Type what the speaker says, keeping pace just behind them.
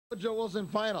Woodrow Wilson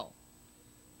final.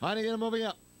 Heineken moving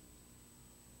up.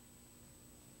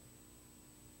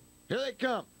 Here they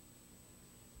come.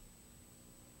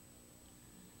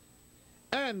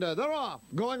 And they're off,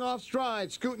 going off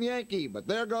stride, scooting Yankee. But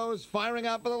there goes, firing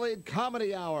out for the lead,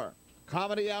 Comedy Hour.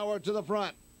 Comedy Hour to the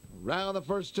front, round the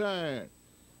first turn.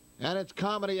 And it's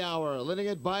Comedy Hour, leading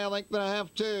it by a length and a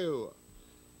half, too.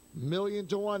 1,000,000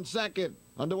 to 1 second.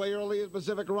 Underway early is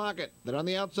Pacific Rocket. Then on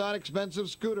the outside, Expensive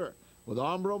Scooter with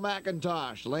Umbro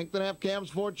McIntosh. Length and a half, Cam's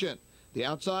Fortune. The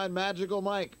outside, Magical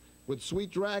Mike with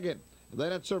Sweet Dragon. And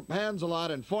then it's Sir Panzalot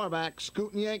and far back,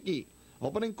 Scootin' Yankee.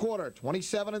 Opening quarter,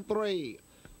 27-3.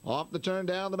 Off the turn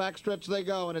down the backstretch they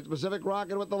go, and it's Pacific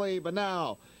Rocket with the lead. But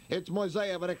now it's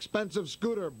Moiseyev, an Expensive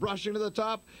Scooter, brushing to the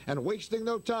top and wasting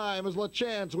no time as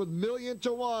LaChance with 1,000,000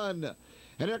 to 1.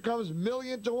 And here comes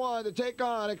 1,000,000 to 1 to take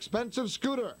on Expensive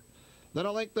Scooter. Then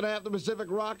a length and a half, the Pacific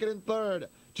Rocket in third.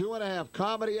 2.5,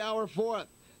 Comedy Hour fourth.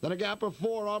 Then a gap of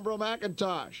 4, Umbro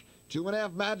McIntosh.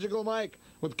 2.5, Magical Mike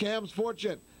with Cam's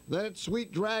Fortune. Then it's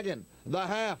Sweet Dragon. The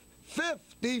half,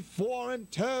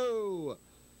 54-2.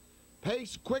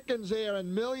 Pace quickens here,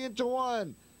 and 1,000,000 to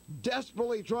 1.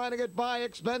 Desperately trying to get by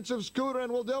Expensive Scooter,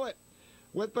 and will do it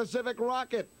with Pacific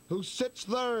Rocket, who sits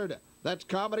third. That's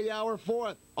Comedy Hour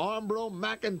fourth. Umbro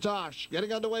McIntosh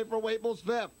getting underway for Waples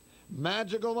fifth.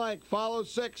 Magical Mike follows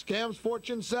sixth. Cam's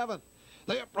Fortune seventh.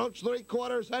 They approach three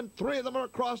quarters, and 3 of them are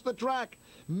across the track.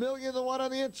 1,000,000 to 1 on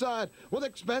the inside with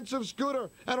Expensive Scooter,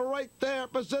 and right there,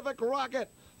 Pacific Rocket.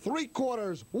 3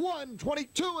 quarters,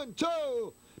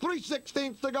 1:22-2.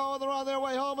 3/16 to go, and they're on their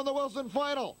way home in the Wilson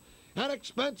final. And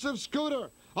Expensive Scooter,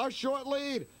 a short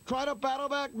lead, trying to battle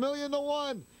back 1,000,000 to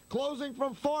 1. Closing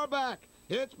from far back,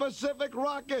 it's Pacific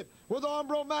Rocket with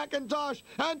Umbro McIntosh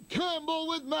and Campbell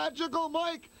with Magical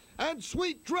Mike and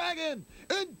Sweet Dragon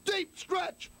in deep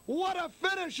stretch. What a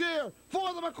finish here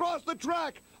for them across the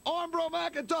track. Umbro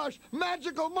McIntosh,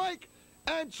 Magical Mike,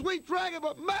 and Sweet Dragon,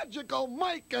 but Magical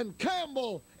Mike and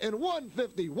Campbell in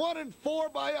 151-4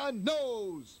 by a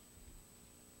nose.